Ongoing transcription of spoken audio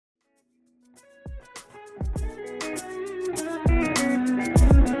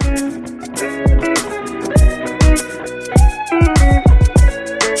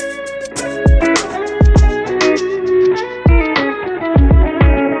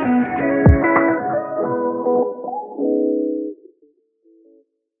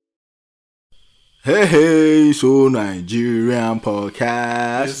Hey, so Nigerian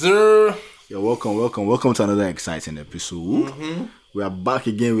podcast. Yes, sir. You're welcome to another exciting episode. We are back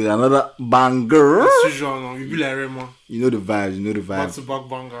again with another banger. As usual, we be like Raymond. You know the vibes. Back to back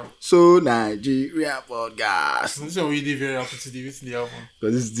banger. So Nigerian podcast. This one we did very happy today. This the album.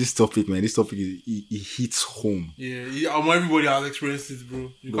 Because this topic, man, it hits home. Yeah, everybody has experienced it,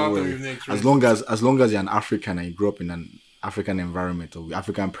 bro. You can't tell me you've never experienced As long as you're an African and you grew up in an African environment or with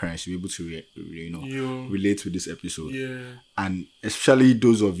African parents, you'll be able to relate with this episode. Yeah. And especially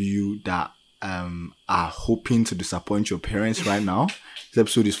those of you that are hoping to disappoint your parents right now, this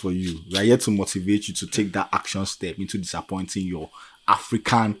episode is for you. We are here to motivate you to take that action step into disappointing your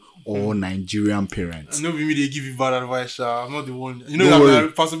African or Nigerian parents. I know me they give you bad advice. I'm not the one. You Don't know worry.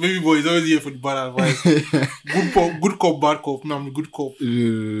 that Pastor Baby Boy is always here for the bad advice. Good cop, bad cop. No, I'm a good cop.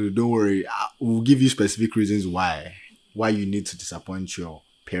 Don't worry. We'll give you specific reasons why you need to disappoint your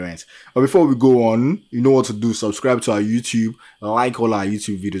parents. But before we go on, you know what to do. Subscribe to our YouTube, like all our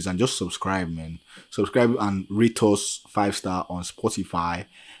YouTube videos, and just subscribe, man. Subscribe and rate us 5-star on Spotify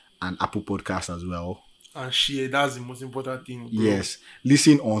and Apple Podcasts as well. And share, that's the most important thing, bro. Yes.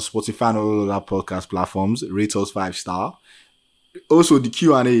 Listen on Spotify and all other podcast platforms. Rate us 5-star. Also, the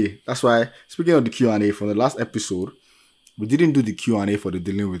Q&A. That's why, speaking of the Q&A, from the last episode, we didn't do the Q&A for the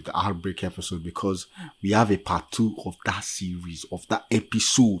dealing with the heartbreak episode because we have a part 2 of that series, of that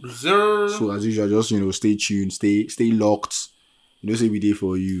episode. Sir. So as usual, just stay tuned, stay locked. Say we there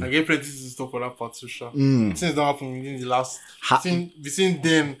for you. I get plenty to talk for that part too, sure. Things don't happen within the last between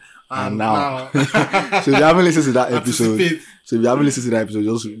then and now. So if you haven't listened to that episode,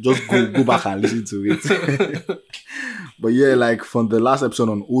 just go back and listen to it. But yeah, like from the last episode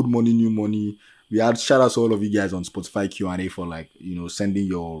on old money, new money, we had shout out to all of you guys on Spotify Q&A for sending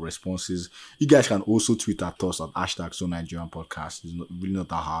your responses. You guys can also tweet at us at #SoNigerianPodcast. It's really not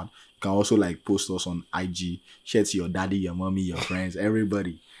that hard. You can also post us on IG, share to your daddy, your mommy, your friends,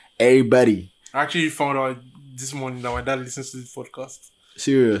 everybody. I actually found out this morning that my dad listens to this podcast.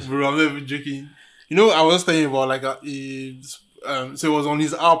 Serious? Bro, I'm not even joking. I was telling you about so it was on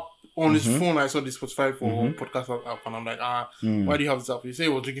his app. On his phone, I saw the Spotify for podcast app, and I'm like, why do you have this app? He said he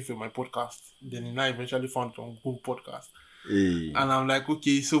was looking for my podcast. Then he now eventually found it on Google Podcast. Hey. And I'm like,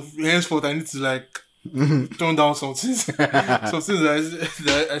 okay, so henceforth I need to tone down some things. Some things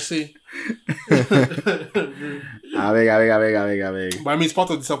that I say. I beg. But I mean, it's part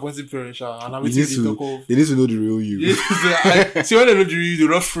of disappointing parents, and I'm They need to know the real you. See, when they know the real you, they're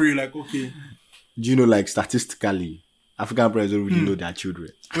not free. Like, okay. Do you know, statistically, African parents don't really know their children.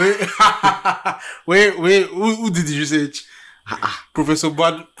 Wait, who did the research? Professor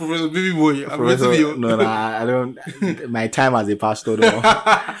Baby Boy. No, I don't. My time as a pastor, though.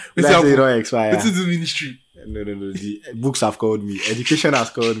 Don't expire. This is the ministry. No. The books have called me. Education has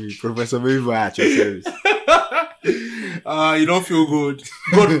called me. Professor Baby Boy at your service. You don't feel good.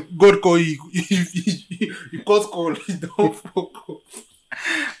 God call you. You can't call. You don't feel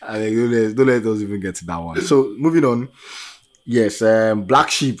good. Don't let us even get to that one. So moving on. Yes, Black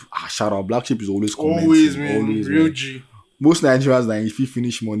Sheep. Shout out. Black Sheep is always commenting. Always, real man. G. Most Nigerians that if you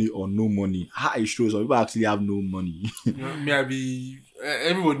finish money or no money, it's true. Some people actually have no money.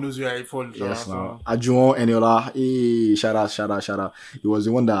 Everybody knows where I fall. Yes, now. Ajuwon Eniola, shout out. It was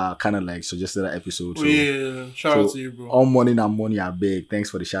the one that kind of suggested that episode. So, shout out to you, bro. All money and money are big.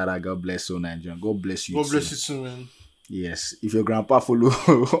 Thanks for the shout out. God bless you, Nigerian. God bless you. God bless you too, man. Yes, if your grandpa follow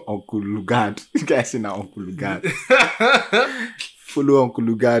Uncle Lugard, you guys say now Uncle Lugard. Follow Uncle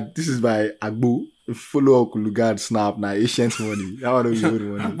Lugard. This is by Agbo. If you follow Uncle Lugard snap now, ancient money. That one is good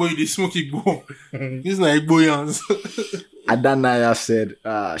money. Boy, they smoke Igbo. This is like Igboyans. Adanaya said,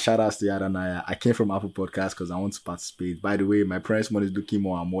 shout out to Adanaya. I came from Apple Podcast because I want to participate. By the way, my parents' money is looking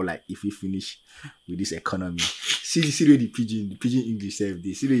more and more like if we finish with this economy. See the pidgin English self.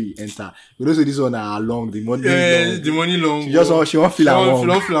 They see the enter. You know, so this one are long. The money long. The money long. She won't feel among.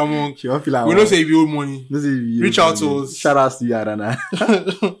 She won't feel among. We don't say it be old money. Reach out to us. Shout out to Adanaya.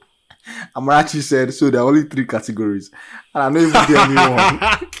 Amarachi said, so there are only 3 categories. And I'm not even the only one.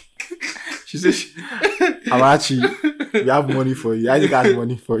 She said, Amarachi, we have money for you. I think I have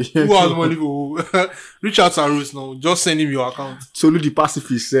money for you. Who has money for who? Reach out to Arus now. Just send him your account. Solu the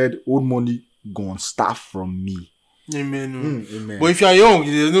pacifist said, old money gone start from me. Amen. Amen. But if you are young,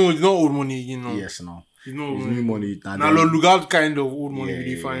 there's no old money, Yes, no. There's no new money. Now, look at kind of old money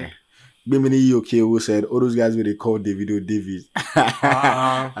we define. Bimini Yoke who said, all those guys where they call Davido David.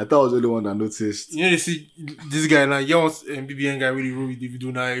 I thought I was the only one that noticed. You see this guy now, yours and BBN guy really roll with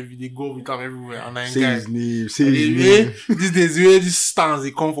Davido now. They go with him everywhere. And say his name. These days, where these stands they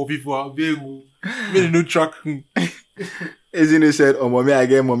come for people are big. Maybe no track. Ezine said, oh mommy, I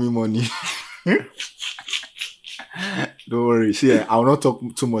get mommy money. Don't worry. See, I will not talk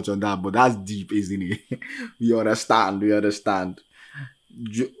too much on that, but that's deep, isn't it? We understand. We understand.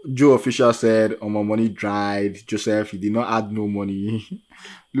 Joe Official said, "Oh, my money dried." Joseph, he did not add no money.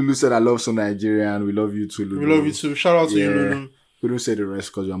 Lulu said, "I love some Nigerian. We love you too, Lulu." We love you too. Shout out to you, Lulu. Couldn't say the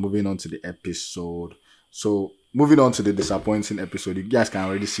rest because we are moving on to the episode. So, moving on to the disappointing episode, you guys can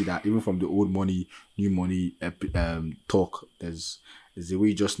already see that even from the old money, new money talk, there's a way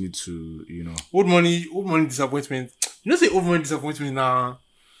you just need to, Old money disappointment. You know, say old money disappointment now.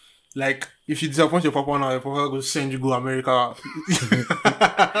 Like, if you disappoint your papa now, your papa will send you go America.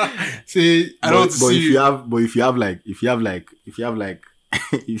 Say, I don't want to see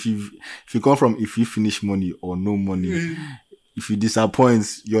if you come from if you finish money or no money, if you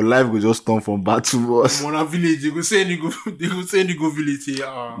disappoint, your life will just turn from bad to worse. On a village, they go send you go village.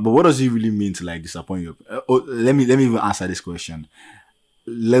 But what does it really mean to like disappoint you? Let me even answer this question.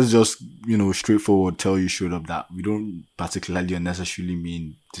 Let's just, straightforward tell you straight up that we don't particularly unnecessarily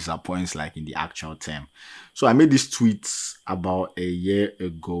mean disappoints like in the actual term. So I made these tweets about a year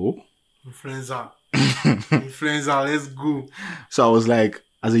ago. Influencer, let's go. So I was like,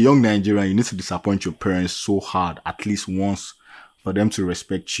 as a young Nigerian, you need to disappoint your parents so hard at least once for them to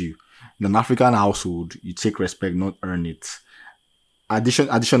respect you. In an African household, you take respect, not earn it.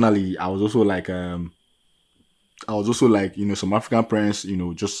 Additionally, I was also like, some African parents,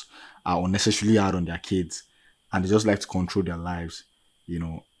 just are unnecessarily hard on their kids and they just like to control their lives,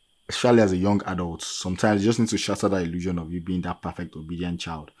 especially as a young adult. Sometimes you just need to shatter that illusion of you being that perfect, obedient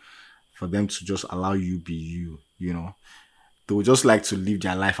child for them to just allow you be you, They would just like to live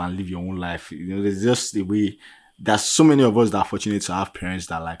their life and live your own life. There's just a way. There's so many of us that are fortunate to have parents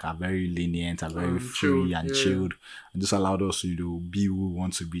that like are very lenient, are very free and chilled, and just allowed us to be who we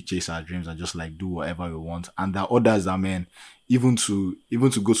want to be, chase our dreams, and just like do whatever we want. And there are others that even to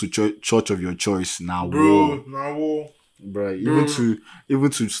go to church of your choice now, bro. Even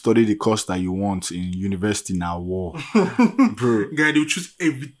to study the course that you want in university now, bro. Guy, they'll choose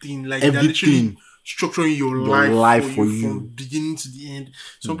everything, like everything. Structuring your life for you from beginning to the end.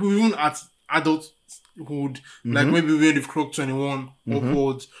 Some people even at adulthood, like maybe when they've clocked 21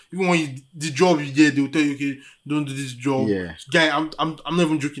 upwards, even when the job you get, they'll tell you, okay, don't do this job. Yeah. Guy, I'm not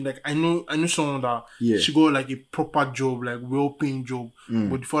even joking. Like I know someone that she got like a proper job, like well-paying job,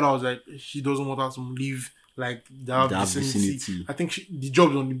 but the father was like, she doesn't want her to leave like that vicinity. I think the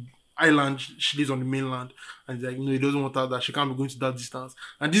job's on the island, she lives on the mainland, and like, he doesn't want her, that she can't be going to that distance.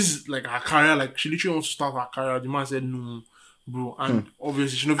 And this is like her career, like she literally wants to start her career. The man said no, bro, and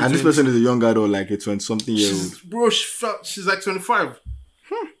obviously she knows. And this person is a young guy or like a 20-something year old. Bro, she's like 25.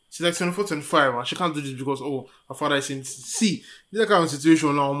 She's like 24, 25, and she can't do this because her father is saying, see, this kind of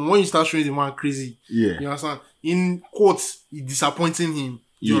situation now. When you start showing the man crazy, you understand? In quotes, it's disappointing him.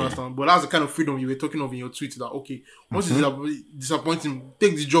 Do you understand? But that's the kind of freedom you were talking of in your tweet. That once you disappoint him,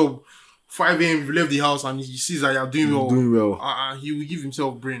 take the job. 5 a.m. you left the house and he sees that you're doing well. He will give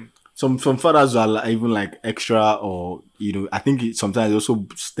himself brain. Some fathers are even like extra, or I think it sometimes also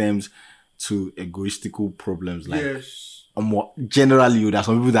stems to egoistical problems. Like generally, there are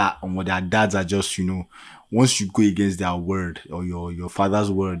some people that their dads are just once you go against their word or your father's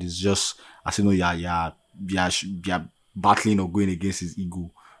word, it's just as you're battling or going against his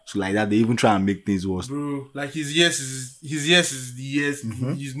ego. So like that, they even try and make things worse. Bro, like his yes is the yes,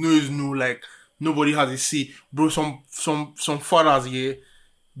 his no is no. Like nobody has a say. Bro, some fathers the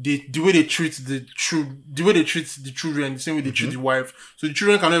way they treat the children, the same way they treat the wife. So the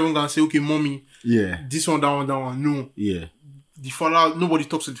children cannot even go and say, okay, mommy, this one, that one. No. Yeah. The father, nobody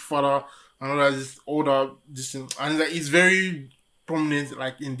talks to the father and all that this thing. And it's very prominent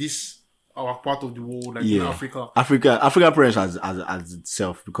like in this our part of the world, like in Africa. African parents as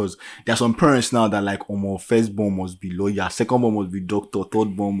itself, because there are some parents now that like first born must be lawyer, second born must be doctor,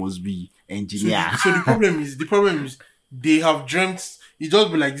 third born must be engineer. So the problem is they have dreamt. It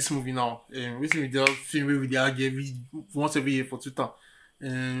just be like this movie now. Recently they film with the RGV once every year for Twitter.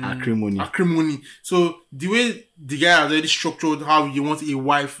 Acrimony. So the way the guy has already structured how he wants his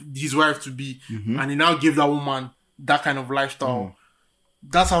wife to be, and he now gave that woman that kind of lifestyle.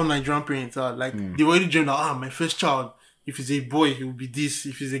 That's how Nigerian parents are. Like they already dreamed that my first child, if it's a boy, he will be this.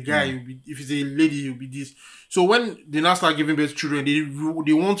 If it's a guy, he will be. If it's a lady, he will be this. So when they now start giving birth to children, they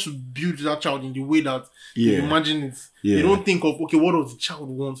want to build that child in the way that you imagine it. They don't think of what does the child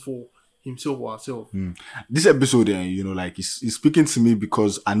want for himself or herself. This episode, it's speaking to me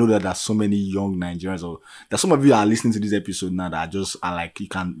because I know that there's so many young Nigerians, or that some of you are listening to this episode now that are like, you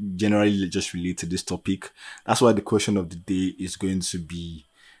can generally just relate to this topic. That's why the question of the day is going to be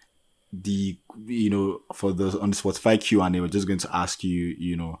on the Spotify Q&A, we're just going to ask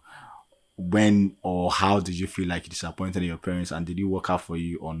you, when or how did you feel like you disappointed your parents, and did it work out for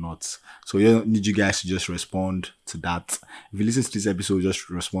you or not? So I need you guys to just respond to that. If you listen to this episode, just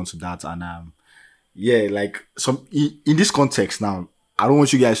respond to that. And yeah, like some in this context now, I don't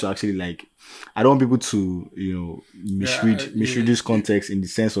want you guys to actually like, I don't want people to, you know, misread this context in the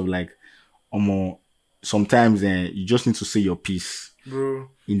sense of like, sometimes you just need to say your piece, bro.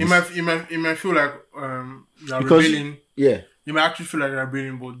 It might feel like you're rebelling. Yeah. You might actually feel like you're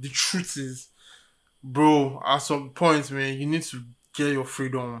rebelling, but the truth is, bro, at some point, man, you need to get your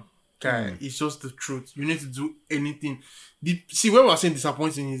freedom. Okay, it's just the truth. You need to do anything. See, when we're saying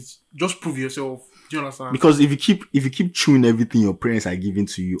disappointing is just prove yourself. Do you understand? Because if you keep chewing everything your parents are giving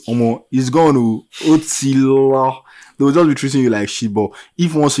to you, it's going to they will just be treating you like shit. But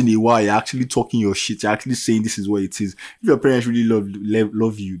if once in a while you're actually talking your shit, you're actually saying this is what it is. If your parents really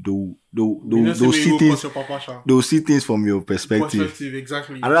love you, they'll see things. They'll see things from your perspective.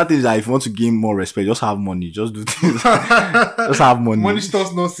 Exactly. Another thing is that if you want to gain more respect, just have money. Just do things. Just have money. Money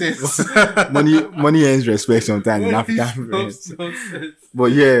starts nonsense. money earns respect sometimes in African. But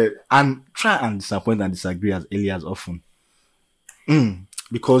yeah, and try and disappoint and disagree as early as often.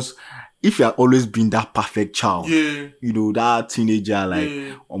 Because if you have always been that perfect child, you know, that teenager,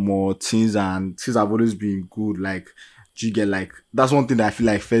 like, or more things have always been good, like, do you get, like, that's one thing that I feel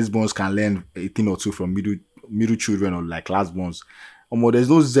like firstborns can learn a thing or two from middle children or like lastborns. There's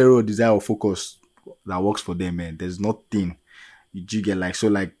no zero desire or focus that works for them, man. There's nothing. You get, like, so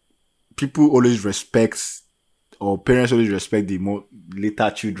like people always respect, or parents always respect the more later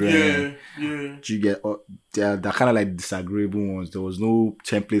children. You get, they're kind of like disagreeable ones. There was no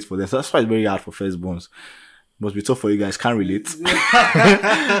templates for them. So that's why it's very hard for firstborns. Must be tough for you guys. Can't relate.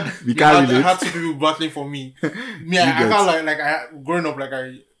 We can't relate. I had two people battling for me. I can't growing up,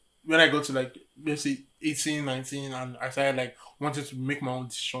 when I got to like, let's say 18, 19, and I started like wanted to make my own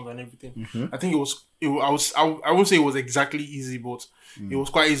decisions and everything. I think I won't say it was exactly easy, but it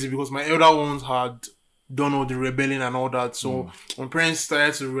was quite easy because my elder ones had done all the rebelling and all that. So when parents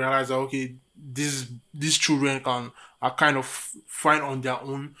started to realize that, okay, these children are kind of fine on their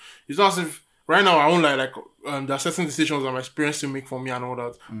own. It's not as if right now I won't like there are certain decisions that my parents to make for me and all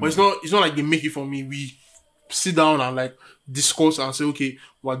that. But it's not like they make it for me. We sit down and like discuss and say, okay,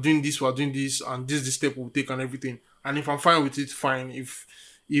 we're doing this, and this is the step we'll take and everything. And if I'm fine with it, fine.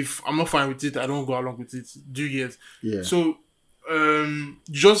 If I'm not fine with it, I don't go along with it. Do you get? Yeah. So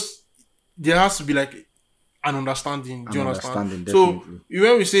just there has to be like an understanding. Do you understand? So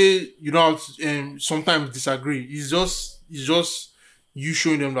when we say you don't have to, sometimes disagree, it's just you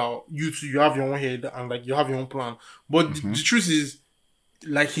showing them that you have your own head and like you have your own plan. But the truth is,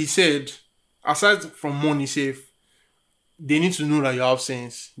 like he said, aside from money safe, they need to know that you have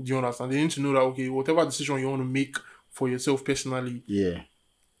sense. Do you understand? They need to know that, okay, whatever decision you want to make for yourself personally,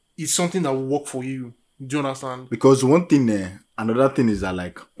 it's something that will work for you. Do you understand? Because one thing another thing is that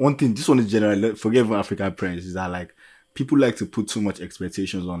like this one is general, forget even African parents, is that like people like to put too much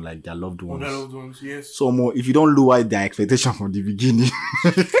expectations on like their loved ones. On their loved ones, yes. So more if you don't lower their expectation from the beginning.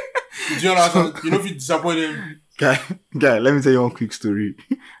 Do you understand? You know, if you disappoint them. Guy, let me tell you one quick story.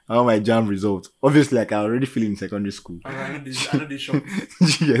 About my JAMB result. Obviously, like I already feel in secondary school. I know this shot.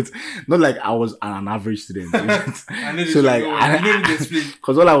 Not like I was an average student. I know this. So like,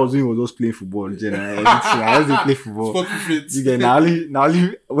 because all I was doing was just playing football. Generally, I just didn't play football. You get now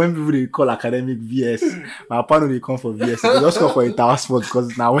only when people they call academic VS, my partner they come for VS. They just come for entire sports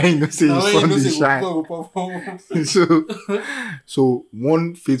because now when you say the sun they shine. So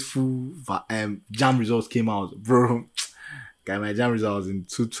one faithful JAMB results came out, bro. Guy, my JAMB result was in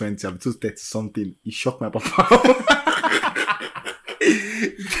 220, I'm 230 something. It shocked my papa.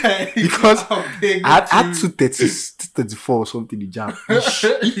 Because I had 234 or something in JAMB.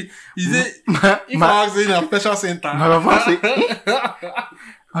 Is it? If I was in a special center. My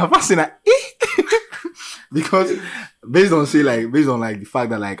papa say like, because based on the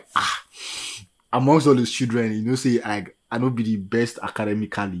fact that like amongst all these children, you know, say like I don't be the best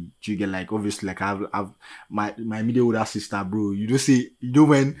academically. Do you get like obviously like I have my immediate older sister, bro. You don't say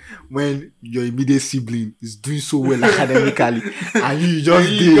when your immediate sibling is doing so well academically and you just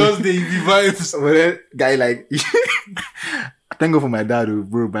vibes. But then guy like thank God for my dad,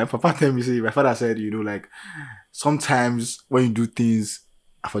 bro. My father said, you know, like sometimes when you do things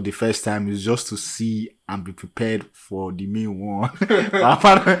for the first time, it's just to see and be prepared for the main one.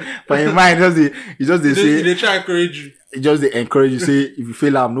 But in mind, they try to encourage you. It just they encourage you, say if you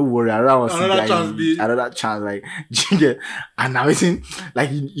fail out, no worry, another chance, like and now it's in like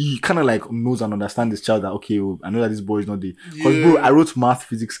he kind of like knows and understands this child that okay, well, I know that this boy is not the because bro, I wrote math,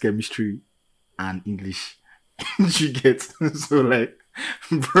 physics, chemistry, and English. You get so like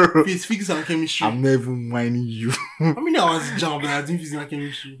Bro, It's physics and chemistry. I'm not even minding you. How many hours jump and I did physics and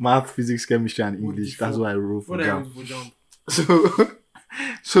chemistry? Math, physics, chemistry, and English. That's what I wrote for What I jam. wrote for jump?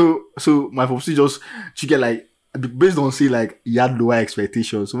 So my popsy just she get like based on say like he had lower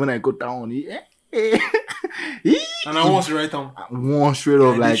expectations. So when I go down, And I want to write down. one straight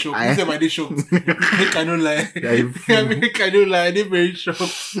up like I said my day shocked. Make I don't lie. You're a fool. Make I don't lie. They very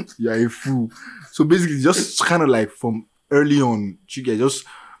shocked. You're a fool. So basically, just kind of like from early on, you get just.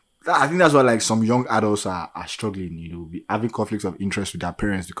 I think that's why like some young adults are struggling, having conflicts of interest with their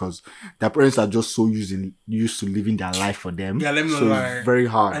parents because their parents are just so used to living their life for them. Yeah, let me so not lie. It's very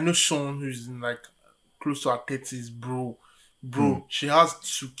hard. I know someone who's in like close to her 30s, bro. She has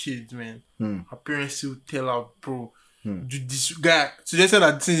 2 kids, man. Her parents still tell her, bro, do this guy. So they said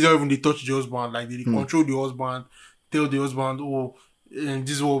that since they even touch the husband, like they control the husband, tell the husband, and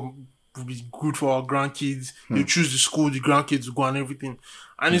this is what would be good for our grandkids. They choose the school, the grandkids to go and everything.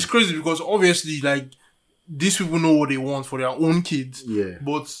 And it's crazy because obviously, like, these people know what they want for their own kids. Yeah.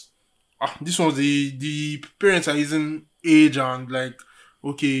 But this one's the parents are using age and like,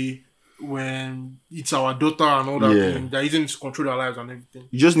 okay, when it's our daughter and all that thing, they're using it to control their lives and everything.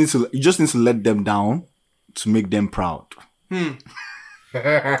 You just need to let them down to make them proud.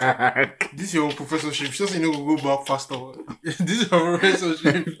 This is your professorship. Just you know, go back faster. This is your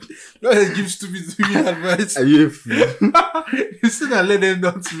professorship. Don't give stupid advice. Are you a fool? You still not let them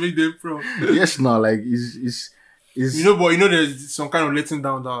down to make them proud. Yes, no, like it's but there's some kind of letting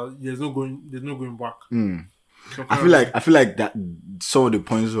down that there's no going back. I feel like that some of the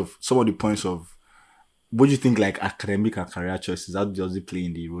points of what do you think like academic and career choices, how does it play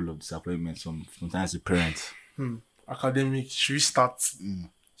in the role of disappointment sometimes the parents? Academic, should we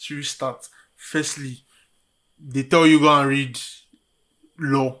start? Firstly, they tell you go and read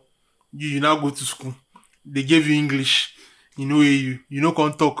law. You now go to school. They gave you English. You know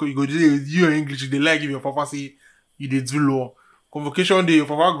can't talk. You go do your English. They like if your papa say you did do law. Convocation day, your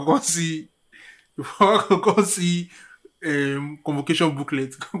papa go see convocation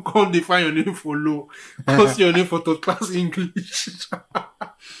booklet. Come they find your name for law. Come see your name for third class English.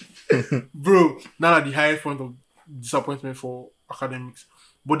 Bro, now at the highest point of disappointment for academics.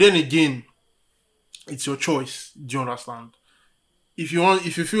 But then again, it's your choice. Do you understand? If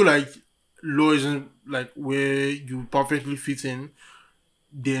you feel like law isn't like where you perfectly fit in,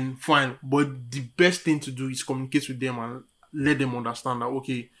 then fine. But the best thing to do is communicate with them and let them understand that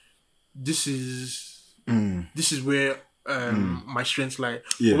okay, this is where my strengths lie.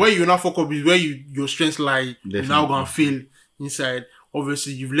 Yeah. Where you now focus is where your strengths lie. You're now gonna fail inside.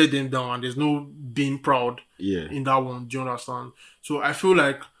 Obviously, you've let them down, and there's no being proud in that one. Do you understand? So I feel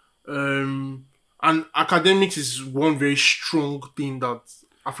like, and academics is one very strong thing that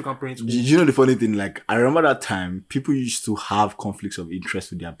African parents. Do you know the funny thing? Like I remember that time, people used to have conflicts of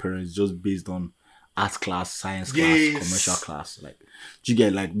interest with their parents just based on art class, science class, commercial class. Like, do you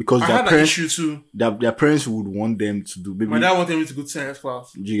get like because their parents, issue too. Their parents would want them to do. Maybe, my dad wanted me to go to science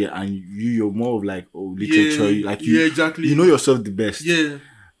class. Do you get and you're more of like literature. Like you, exactly. You know yourself the best. Yeah,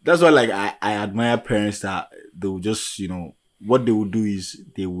 that's why like I admire parents that they will just what they would do is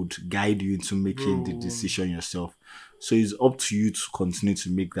they would guide you into making the decision yourself. So it's up to you to continue to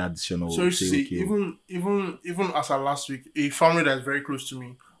make that decision. So you see, even as of last week, a family that is very close to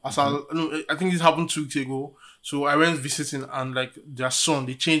me. I think this happened 2 weeks ago. So I went visiting and like their son,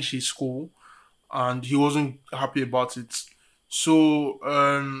 they changed his school and he wasn't happy about it. So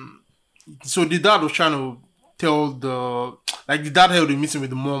the dad was trying to tell the dad held a meeting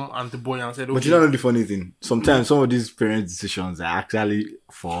with the mom and the boy and said, okay. But you know the funny thing? Sometimes some of these parents' decisions are actually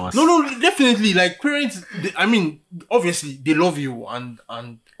for us. No, definitely. Like parents, obviously they love you and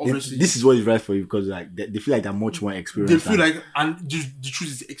obviously this is what is right for you because like they feel like they're much more experienced. They feel like, and the truth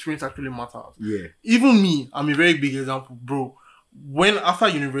is, experience actually matters. Yeah. Even me, I'm a very big example, bro. When after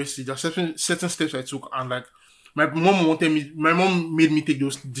university, there are certain steps I took, and like my mom made me take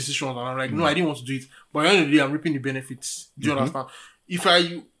those decisions, and I'm like, no, I didn't want to do it. But at the end of the day, I'm reaping the benefits. Do you understand?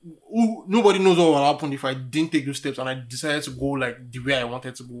 Nobody knows what will happen if I didn't take those steps and I decided to go like the way I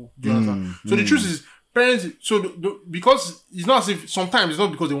wanted to go. Do you understand? So the truth is, parents, because it's not as if sometimes it's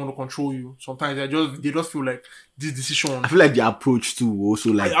not because they want to control you. Sometimes they just feel like this decision. I feel like the approach too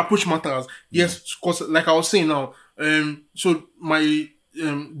also like the approach matters. Yes, because like I was saying now, so my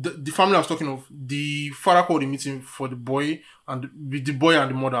the family I was talking of, the father called a meeting for the boy and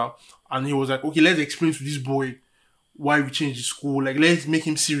the mother, and he was like, okay, let's explain to this boy why we changed the school. Like, let's make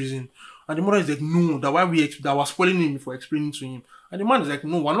him see reason. And the mother is like, no, that we're spoiling him for explaining to him. And the man is like,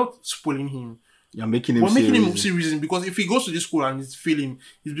 no, we're not spoiling him. You're making him. We're making him see reason, because if he goes to this school and he's failing,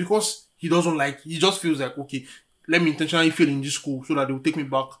 it's because he doesn't like. He just feels like, okay, let me intentionally fail in this school so that they will take me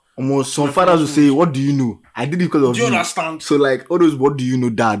back. Almost some fathers will say, "What do you know? I did it because of Do you you." understand? So like all those "what do you know"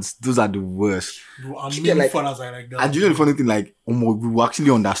 dads, those are the worst. Bro, and You many get, like- fathers are like that. And do you know the funny thing? Like, we will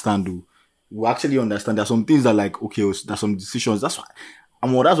actually understand. Though. We will actually understand. There's some things that like okay, there's some decisions. That's why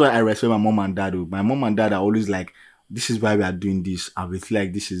I respect my mom and dad. Though. My mom and dad are always like, "This is why we are doing this, and we feel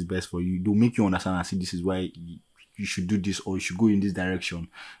like this is best for you." They'll make you understand and say, "This is why you should do this or you should go in this direction."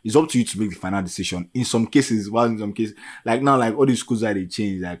 It's up to you to make the final decision. In some cases, like now, like all these schools that they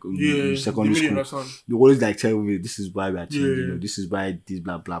change, like in secondary they really school, understand. they always like tell me this is why we are changing, Yeah. this is why this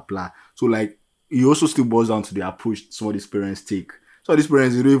blah blah blah. So like it also still boils down to the approach some of these parents take. So these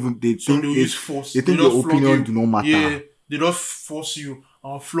parents they don't even So think they use force. they think just your flog opinion you. do not matter. Yeah, they just force you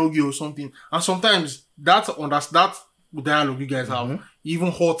or flog you or something. And sometimes that dialogue you guys Mm-hmm. have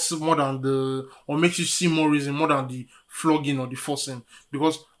even hurts more than or makes you see more reason more than the flogging or the forcing.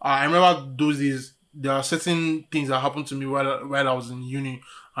 Because I remember those days there are certain things that happened to me while I was in uni,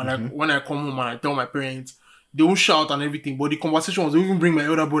 and Mm-hmm. like when I come home and I tell my parents, they will shout and everything, but the conversation was they even bring my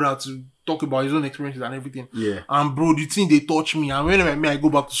older brother to talk about his own experiences and everything. Yeah. And bro, the thing they touch me, and when I go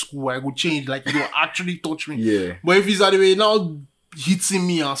back to school, I go change, like they will actually touch me. Yeah. But if he's that way now hitting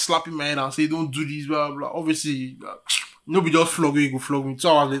me and slapping my head and say don't do this, blah blah, obviously nobody just flog you, go flog me. 2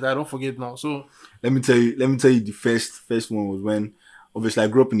 hours later, I don't forget now. So Let me tell you the first one was when obviously I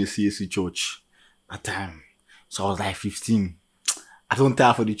grew up in a CAC church at that time. So I was like 15. I don't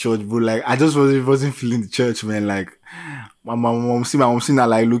tire for the church, bro. Like I just wasn't feeling the church, man. Like my mom see her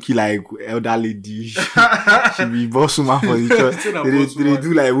like looking like elder lady. She be boss woman for the church. They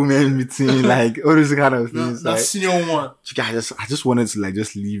do like women meeting, like all those kind of things. that's Like, senior one. I just wanted to like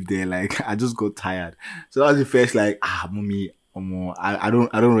just leave there. Like I just got tired. So that was the first like mommy, I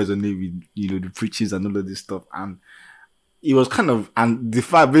don't resonate with the preachers and all of this stuff. And it was kind of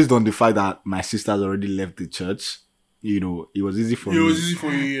based on the fact that my sisters already left the church. It was easy for me. It was easy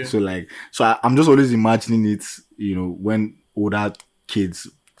for you, yeah. So I'm just always imagining it, when older kids,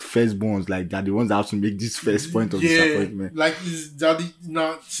 firstborns like that, the ones that have to make this first point of disappointment. Like his daddy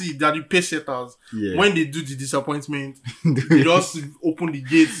daddy pace setters. Yeah. When they do the disappointment, they just open the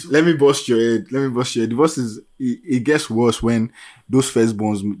gates. Let me bust your head. The worst is it gets worse when those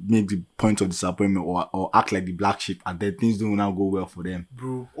firstborns make the point of disappointment or act like the black sheep, and then things don't now go well for them.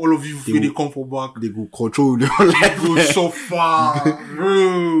 Bro, all of you feel they come for back. They go control your life. Go so far,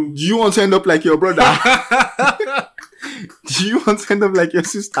 bro. Do you want to end up like your brother? Do you want to end up like your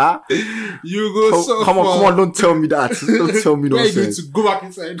sister? You go so come far. on, don't tell me that. Don't tell me Where you going nonsense. to go back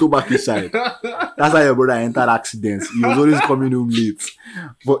inside? Go back inside. That's how your brother entered accidents. He was always coming home late.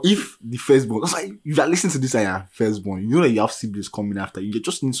 But if the firstborn, that's why if you're listening to this and you're firstborn, you know that you have siblings coming after you. You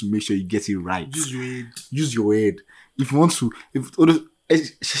just need to make sure you get it right. Use your head. If you want to,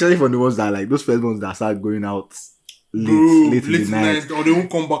 especially for the ones that like those firstborns that start going out late in the night, or they won't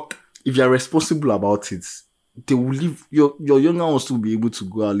come back. If you're responsible about it, they will leave your younger ones to be able to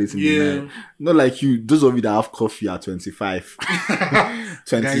go out late in the night. Not like you, those of you that have coffee at 25,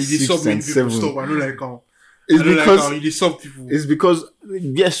 26, 27. Stop. I don't like It's because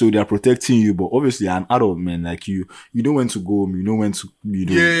yes, so they are protecting you, but obviously an adult man like you know when to go home, you know when to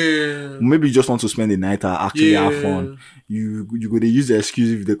maybe you just want to spend the night and actually have fun. You go they use the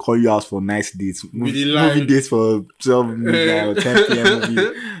excuse if they call you out for nice dates, movie dates for 12 midnight or 10 p.m.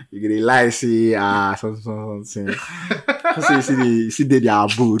 movie. You get a lie, say something. So you see they are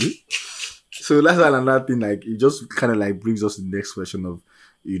bored. So that's another thing. Like it just kind of like brings us to the next question of,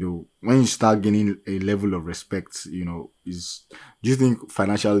 when you start gaining a level of respect, do you think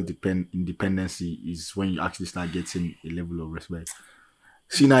financial independency is when you actually start getting a level of respect?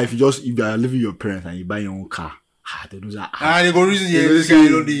 See now, if you are living with your parents and you buy your own car, they know that. They go reason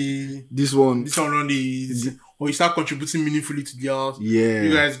this one on the. Or you start contributing meaningfully to the house. Yeah.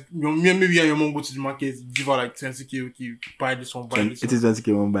 You guys, maybe your mom go to the market, give her like 20k, okay, buy this one, buy this one. It is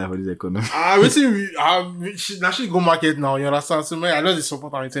 20k one buy for this economy. She go market now, you understand? So man, I know the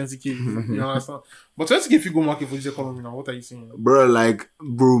support her with 20k, you understand? But 20k if you go market for this economy now, what are you saying? Bro,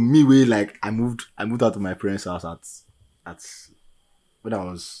 I moved out of my parents' house at when I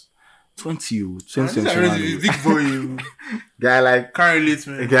was 20, 21. Big boy. Guy like can't relate,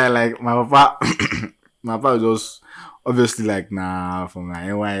 man. Guy like my papa. My papa was just obviously like, nah, from my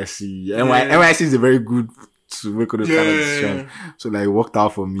NYSC. NYSC is a very good to make all those kind of decisions. So like, it worked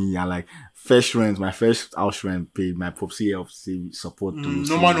out for me. And like, my first house rent paid, my popsy helped support to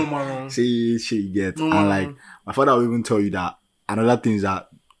no man. Say shit you get. No, and like, my father will even tell you that another thing is that,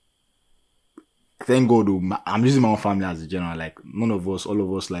 thank God, I'm using my own family as a general. Like, all of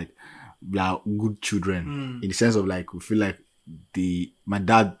us, like, we are good children in the sense of like, we feel like my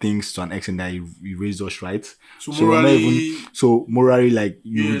dad thinks to an extent that he raised us right. So we're not morally, morally, like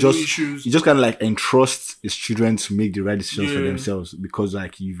no you just issues. kind of like entrust his children to make the right decisions for themselves because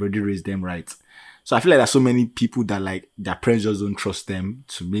like you've already raised them right. So I feel like there's so many people that like their parents just don't trust them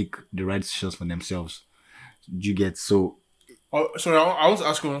to make the right decisions for themselves. Do you get so? Sorry, I want to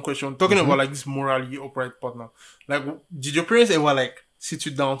ask you one question. Talking about like this morally upright partner, like did your parents ever like sit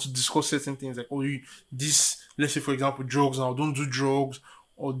you down to discuss certain things like, oh, this, let's say for example, drugs now, don't do drugs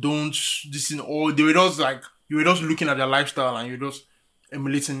or don't this, or they were just like, you were just looking at their lifestyle and you're just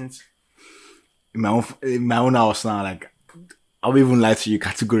emulating it? In my own house now, like I'll even lie to you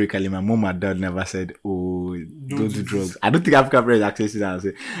categorically. My mom and dad never said, "Oh, don't do drugs." I don't think African parents actually say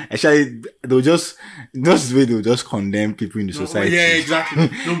that. Actually, they'll just the way they'll just condemn people in the society. Yeah, exactly.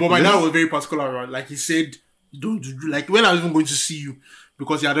 No, but my dad was very particular, right? Like he said, "Don't do," like when I was even going to see you,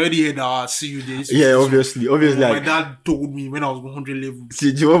 because he had already heard that see you this. Yeah, obviously. My dad told me when I was 100 level.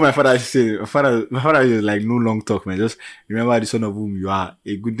 See, do you know what my father said? My father is like, no long talk, man. Just remember the son of whom you are.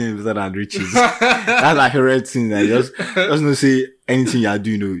 A good name is better than riches. That's like a red thing. Like, just not say anything you are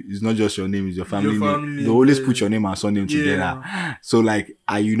doing. It's not just your name, it's your family name. They always put your name and surname together. So like,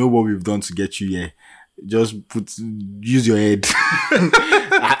 you know what we've done to get you here. Just use your head.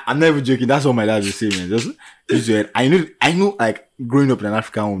 I'm never joking. That's what my dad would say, man. Just use your head. I know, like growing up in an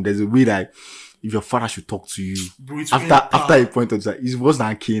African home, there's a way that if your father should talk to you after he pointed out, it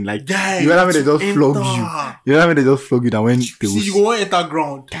wasn't cane. Like, you know what I mean? They just flog you. You know what I mean? They just flog you. That when they you go enter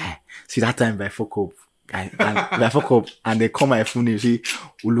ground. See that time if I fuck up, and they call my phone name, say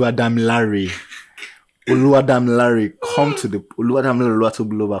Oluwadamilare. Oluwadamilare, come to the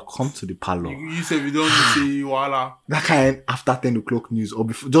come to the parlor. You said we don't say wala. That kind after 10 o'clock news or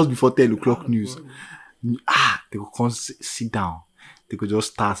just before 10 o'clock news. They could come sit down. They could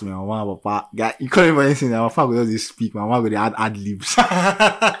just start. My mama, papa, you can't even anything. My papa could just speak. My mama could add libs.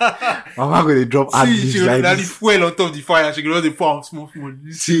 My mama could drop ad libs. She could like fuel on top of the fire. She could just pour smoke.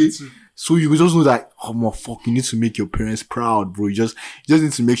 See. So you just know that, you need to make your parents proud, bro. You just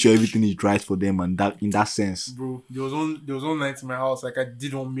need to make sure everything is right for them, and that in that sense. Bro, there was one night in my house, like I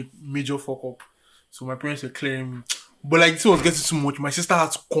did one major fuck up. So my parents were clearing me. But like this was getting too much. My sister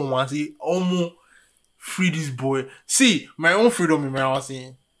had to come and say, almost free this boy. See, my own freedom in my house,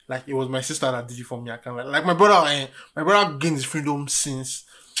 like it was my sister that did it for me. I can't like my brother gained his freedom since.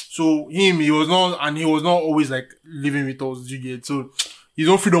 So he was not always like living with us, you get. So his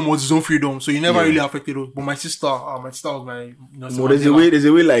own freedom was his own freedom, so he never really affected us. But my sister was my. There's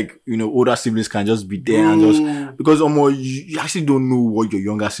a way like older siblings can just be there and just because you actually don't know what your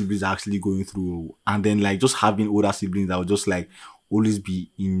younger siblings are actually going through, and then like just having older siblings that will just like always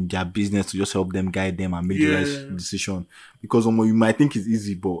be in their business to just help them, guide them, and make the right decision. Because you might think it's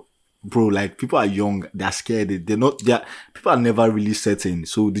easy, but bro, like people are young, they're scared, people are never really certain,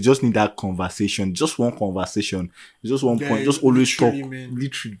 so they just need that conversation, just one conversation, just one point, just always talk,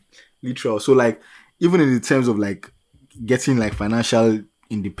 literal. So like even in the terms of like getting like financial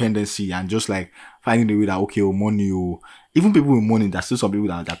independency and just like finding a way that money, or even people with money, there's still some people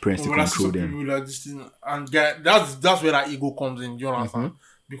that their parents to control them. Like this thing, and that's where that ego comes in. You understand?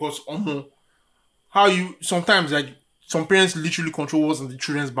 Because how you sometimes like. Some parents literally control what's in the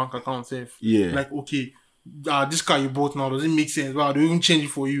children's bank account. Like, okay, this car you bought now, does it make sense? Well, they even change it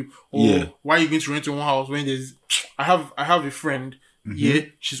for you. Or why are you going to rent your own house when there's... I have a friend,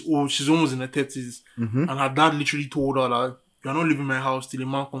 she's old, she's almost in her 30s. And her dad literally told her that, you're not leaving my house till a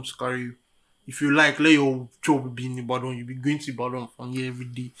man comes to carry you. If you like, let your job be in Ibadan. You'll be going to Ibadan from here every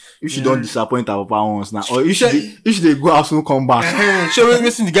day. If you don't disappoint our papa once now, or if they go out, soon come back. Sure,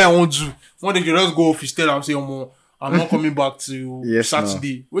 listen, the guy won't do. One day, you just go off his tail and say, I'm not coming back to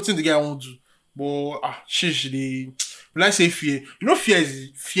Saturday. No. What's in the guy won't do? But when I say fear, fear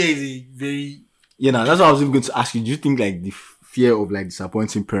is a very that's what I was even going to ask you. Do you think like the fear of like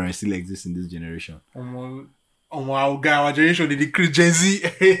disappointing parents still exists in this generation? Our generation they decrease Gen Z.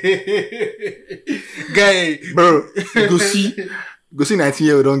 Guy, bro, go see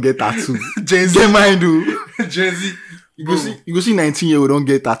 19-year-old don't get tattoo. Gen Z, get mine, dude. Gen Z. You go see 19-year-old don't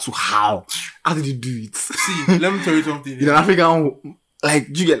get tattoo. How did you do it? See, let me tell you something. In an African, like,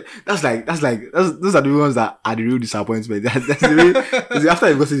 you get those are the ones that are the real disappointment. That's the way, after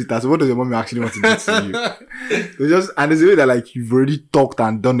you go see the tattoo, what does your mommy actually want to do to you? And there's a way that like you've already talked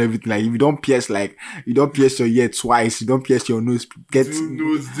and done everything. Like if you don't pierce your ear twice, you don't pierce your nose,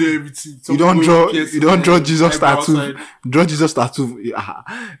 you don't draw Jesus tattoo. Draw Jesus tattoo.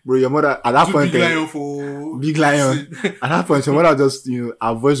 Bro, your mother at that point, big lion. At that point, your mother just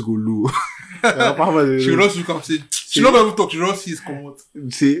her voice go low. She will not come say. She not going to talk. She not see his come out.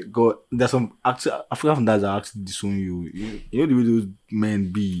 See, God, there's some African dads that actually disown you. You know the way those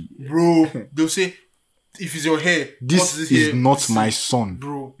men be. Bro, they'll say, if it's your hair, this is hair? Not my son.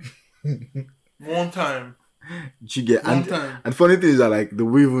 Bro. One time. You get One time. And funny thing is that like the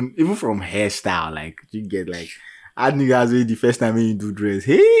way even from hairstyle, like you get like I niggas the first time when you do dress,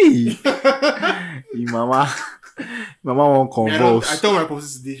 hey your mama won't convulse. I told my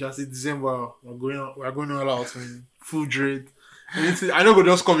post today, I said December we're going all out man. Full dread. I know go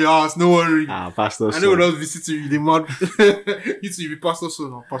just come your house, no worry. Pastor. I know go just visit you the month. You to be pastor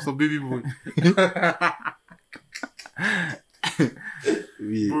son or pastor baby boy.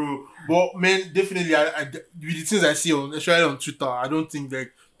 Bro, but man, definitely, I with the things I see especially on Twitter, I don't think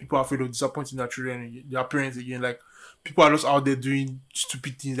like people are afraid of disappointing their children, their parents again. Like people are just out there doing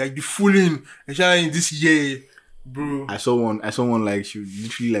stupid things, like the fooling, especially in this year, bro. I saw one like she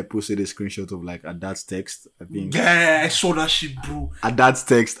literally like posted a screenshot of like a dad's text. I think. Yeah, I saw that shit, bro. A dad's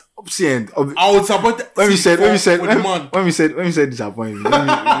text. I was disappointed when we said disappointed.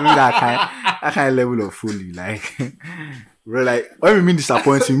 that kind of level of fully like. We're like when we mean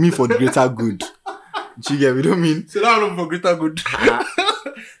disappoint, we mean for the greater good. You get? We don't mean. So that one for greater good.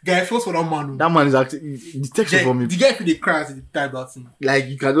 Guy, first for that man. That man is actually the text for me. The guy feel the cry as he type that thing. Like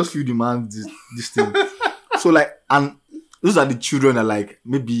you can just feel the man this thing. So like, and those are the children that like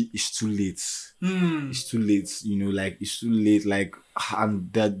maybe it's too late. It's too late. You know, like it's too late. Like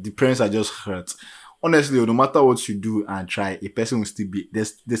and the parents are just hurt. Honestly, no matter what you do and try, a person will still be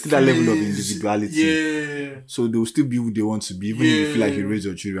there's still that level of individuality. Yeah. So they will still be who they want to be, even if you feel like you raise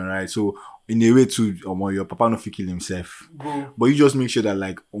your children, right? So in a way too, your papa not kill himself. Bro. But you just make sure that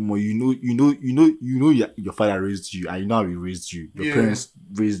like you know your father raised you and you know how he raised you. Your parents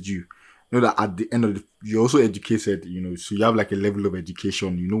raised you. You know that at the end of you're also educated, you know, so you have like a level of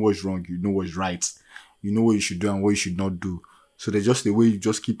education, you know what's wrong, you know what's right, you know what you should do and what you should not do. So there's just the way you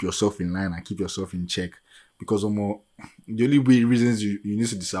just keep yourself in line and keep yourself in check. Because the only reasons you need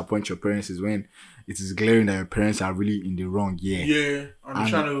to disappoint your parents is when it is glaring that your parents are really in the wrong. Yeah, and they're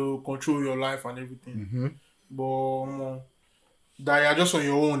trying to control your life and everything. But that you're just on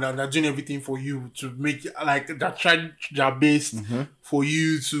your own and they're doing everything for you to make like that try their best for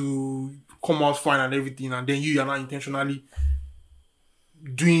you to come out fine and everything, and then you are not intentionally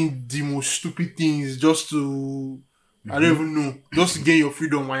doing the most stupid things just to. I don't even know. Just to gain your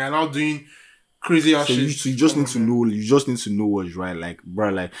freedom when you're now doing crazy ass shit. So you just need to know. You just need to know what's right. Like, bro,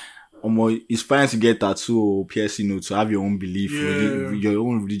 like, it's fine to get tattoo or piercing, you know, to have your own belief, your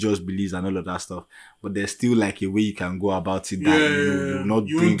own religious beliefs and all of that stuff. But there's still like a way you can go about it that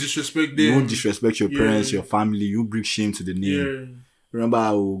you won't disrespect them. You won't disrespect your parents, your family. You bring shame to the name.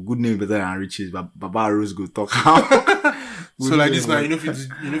 Remember, good name better than riches. But Baba Rose go talk out. So like this now, you know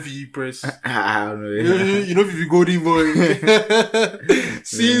if you press. I don't know. You know if you golden boy.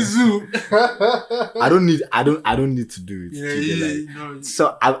 Sinzu. I don't need to do it.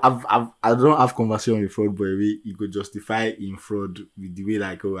 So I don't have conversation with fraud boy. You could justify in fraud with the way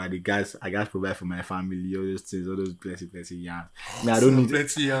like I guys provide for my family, all those things, all those plenty yarns. I mean, I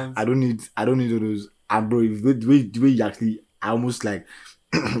don't need all those. And bro, the way you actually, I almost like.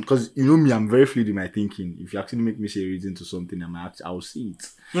 Because you know me, I'm very fluid in my thinking. If you actually make me say a reason to something, I'll see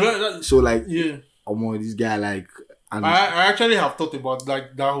it. So like, this guy like, and I actually have thought about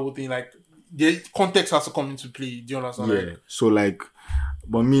like that whole thing. Like, the context has to come into play. Do you understand? Yeah. Like, so like,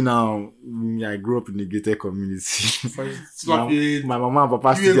 but me now, I grew up in a gated community. My mama and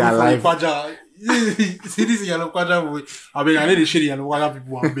papa still alive. See this yellow quadra boy. I mean, I know the shitty yellow quadra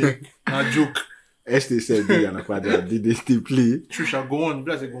people are big. Not joke. Estee said they and Quadra did they still play? True, shall go on.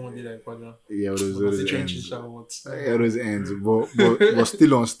 Bless go on. Did like Quadra? Yeah, those ends. But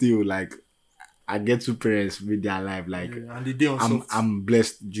still, like I get two parents with their life, like and the day on I'm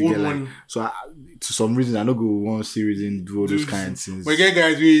blessed. You get like so to some reason I don't go one series and do all those kind of things. But get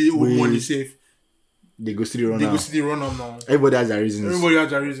guys we old money safe. They go still run now. Everybody has their reasons.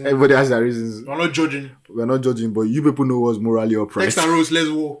 We're not judging. But you people know what's morally upright. Text and Rose, let's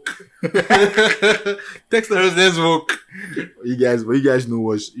walk. You guys know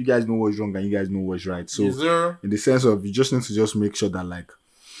what's wrong and you guys know what's right. So in the sense of you just need to just make sure that like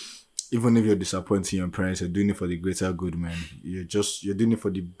even if you're disappointing your parents, you're doing it for the greater good, man. You're doing it for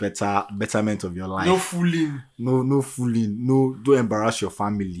the betterment of your life. No fooling. No fooling. No, don't embarrass your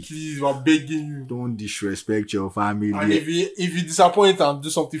family. Please, we're begging you. Don't disrespect your family. And if you disappoint and do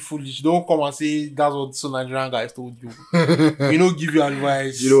something foolish, don't come and say that's what some Nigerian guys told you. We don't give you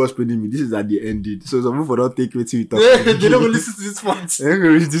advice. You know what's paining me? This is at the ending. So some people don't take what we talk about. They don't listen to this part. They don't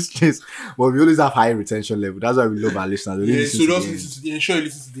read this place. But we always have high retention level. That's why we love our listeners. So just ensure you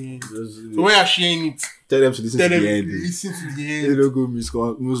listen to the end. So when you're sharing it, tell them to listen tell to them the end. listen to the They end. don't go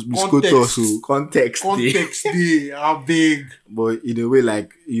misquote us. So context. Context day, how big. But in a way,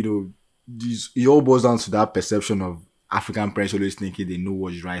 like, it all boils down to that perception of African parents always thinking they know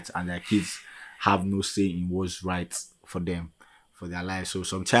what's right and their kids have no say in what's right for them, for their lives. So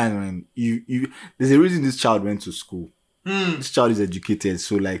sometimes when you there's a reason this child went to school. This child is educated,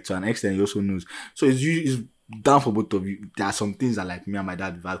 so like to an extent he also knows. So it's down for both of you. There are some things that like me and my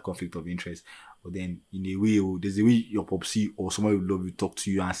dad have had conflict of interest. But then in a way, there's a way your popsy or somebody would love you talk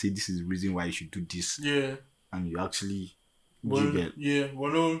to you and say this is the reason why you should do this. Yeah. And you actually but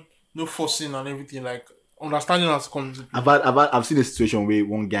no forcing and everything, like understanding has come to I've seen a situation where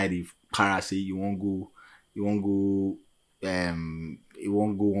one guy the para say he won't go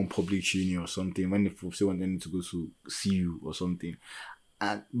on public uni or something when the folks say want them to go to see you or something.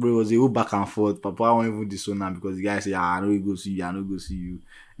 And bro, it was a whole back and forth. Papa won't even disown now because the guy say, I know you go see you, I know go see you.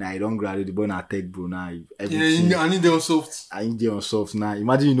 Now you don't graduate, the boy not tech, bro. Now everything. I need them soft. I need them soft now.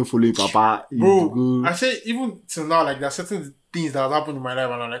 Imagine you following Papa. Bro, I say even till now, like there are certain things that have happened in my life,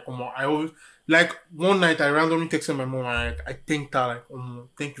 and I'm like, I always like one night I randomly texted my mom and I thanked her like,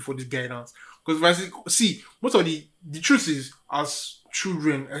 thank you for this guidance. Because if I see most of the truth is, as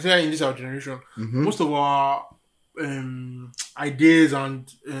children, especially in this our generation, most of our ideas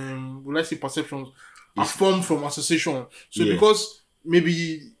and let's say perceptions are formed from association. So because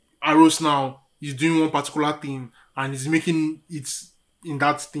maybe Aros now is doing one particular thing and is making it in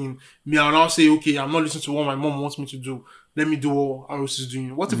that thing, me I'll now say, okay, I'm not listening to what my mom wants me to do. Let me do what Aros is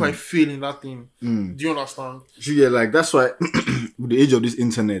doing. What if I fail in that thing? Do you understand? Yeah, like that's why with the age of this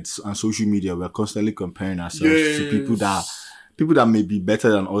internet and social media, we're constantly comparing ourselves to people that may be better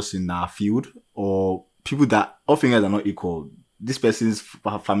than us in our field, or people that all fingers are not equal. This person's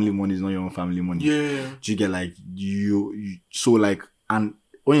family money is not your own family money. Yeah. Do you get like you so like, and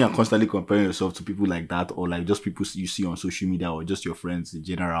when you're constantly comparing yourself to people like that, or like just people you see on social media, or just your friends in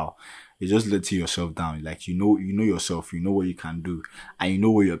general, it just lets yourself down. Like you know yourself, you know what you can do, and you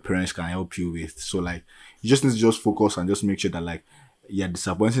know what your parents can help you with. So like you just need to just focus and just make sure that like you're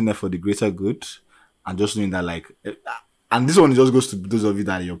disappointing them for the greater good, and just knowing that like. And this one just goes to those of you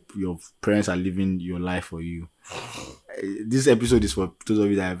that your parents are living your life for you. This episode is for those of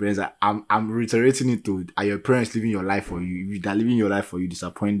you that are parents. I'm reiterating it to, are your parents living your life for you? If they're living your life for you,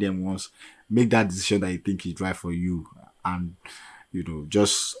 disappoint them once. Make that decision that you think is right for you. And,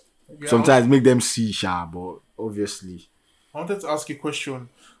 just sometimes make them see, but obviously. I wanted to ask you a question.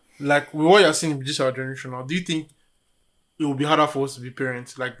 Like, with what you're seeing in this our generation now, do you think it will be harder for us to be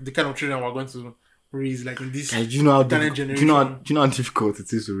parents? Like, the kind of children we're going to raise, like in this do you know how difficult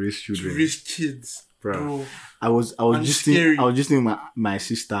it is to raise children? To raise kids, bro. I was just thinking my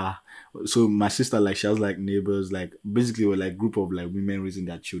sister. So my sister, like, she has like neighbors, like basically we're like group of like women raising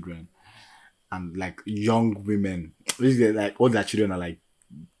their children, and like young women. Basically, like all their children are like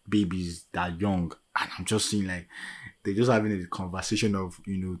babies that are young, and I'm just seeing like they're just having a conversation of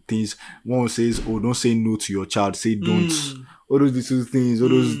things. One says, "Oh, don't say no to your child. Say don't." All those little things, all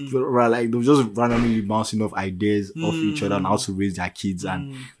those like they're just randomly bouncing off ideas off each other and how to raise their kids,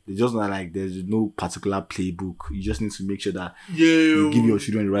 and they just not like there's no particular playbook. You just need to make sure that you give your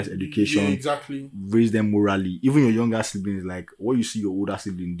children the right education, exactly. Raise them morally. Even your younger siblings, like what you see your older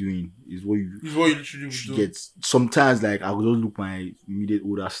sibling doing is what you literally get. Sometimes, like I would just look my immediate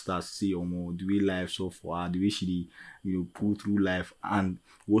older sister, say, "Oh, the way life so far, the way she pull through life," and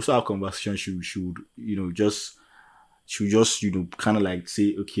we also have conversation. She should just kind of like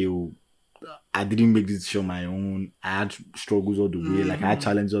say, okay, I didn't make this decision on my own. I had struggles all the way, like I had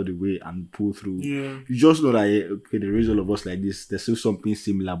challenges all the way, and pull through. Yeah. You just know that okay, the raise all of us like this. There's still something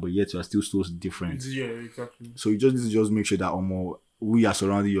similar, but yet you are still so different. Yeah, exactly. So you just need to just make sure that we are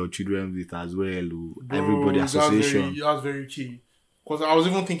surrounding your children with as well. Everybody association. That's very key. Because I was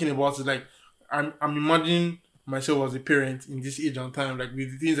even thinking about it. Like I'm imagining myself as a parent in this age and time, like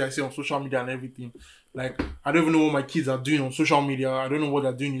with the things I see on social media and everything. Like I don't even know what my kids are doing on social media. I don't know what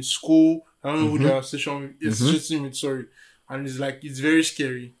they're doing in school. I don't know who they are associating with. Sorry, and it's very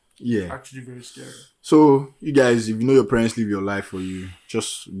scary. Yeah, actually very scary. So you guys, if you know your parents live your life for you,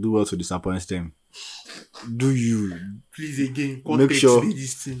 just do well to disappoint them. Do you please again? Make sure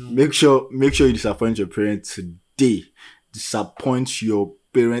you disappoint your parents today. Disappoint your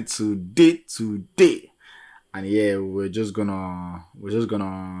parents today. And yeah, we're just gonna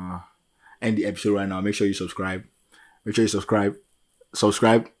end the episode right now. Make sure you subscribe.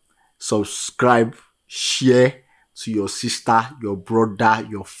 Subscribe, share, to your sister, your brother,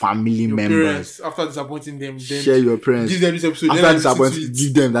 your family Your members. parents, after disappointing them, then Share your parents. give them this episode. After disappointing,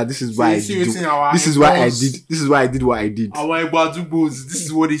 give them that this is why I did. This is why I did. This is why I did what I did. Our Ibadubos, this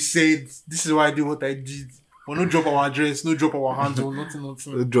is what they said. This is why I did what I did. But no drop our address, no drop our handle, nothing.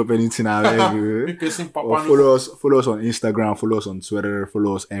 Don't drop anything out everywhere. Or follow us on Instagram, follow us on Twitter,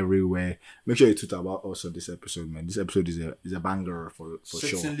 follow us everywhere. Make sure you tweet about us on this episode, man. This episode is a banger for sure.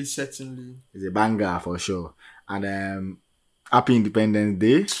 Certainly. It's a banger for sure. And happy Independence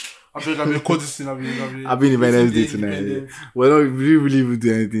Day. Happy Independence Day tonight. Well, no, we really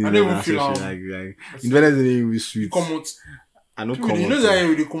do anything. I don't even feel like Independence Day will be sweet. Come out. I know come you know that I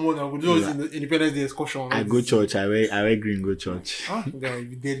really come on. I would do Independence Day excursion. I go church. I wear green. Go church. Huh? Guy,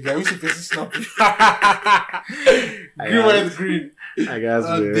 you dead guy. We see person snap. Green, white, green. I guess.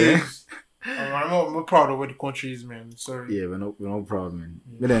 I'm not proud of what the country is, man. Sorry. Yeah, we're not proud, man.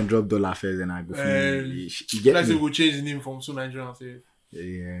 Yeah. Then drop dollar first, and I go. You get me. We'll change the name from so Nigerian. Say.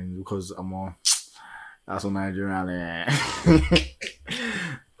 Yeah, because I'm on. That's on Nigerian.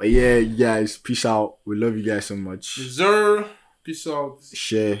 But yeah, you guys, peace out. We love you guys so much. Yes, sir. Peace out.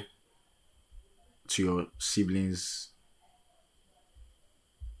 Share to your siblings,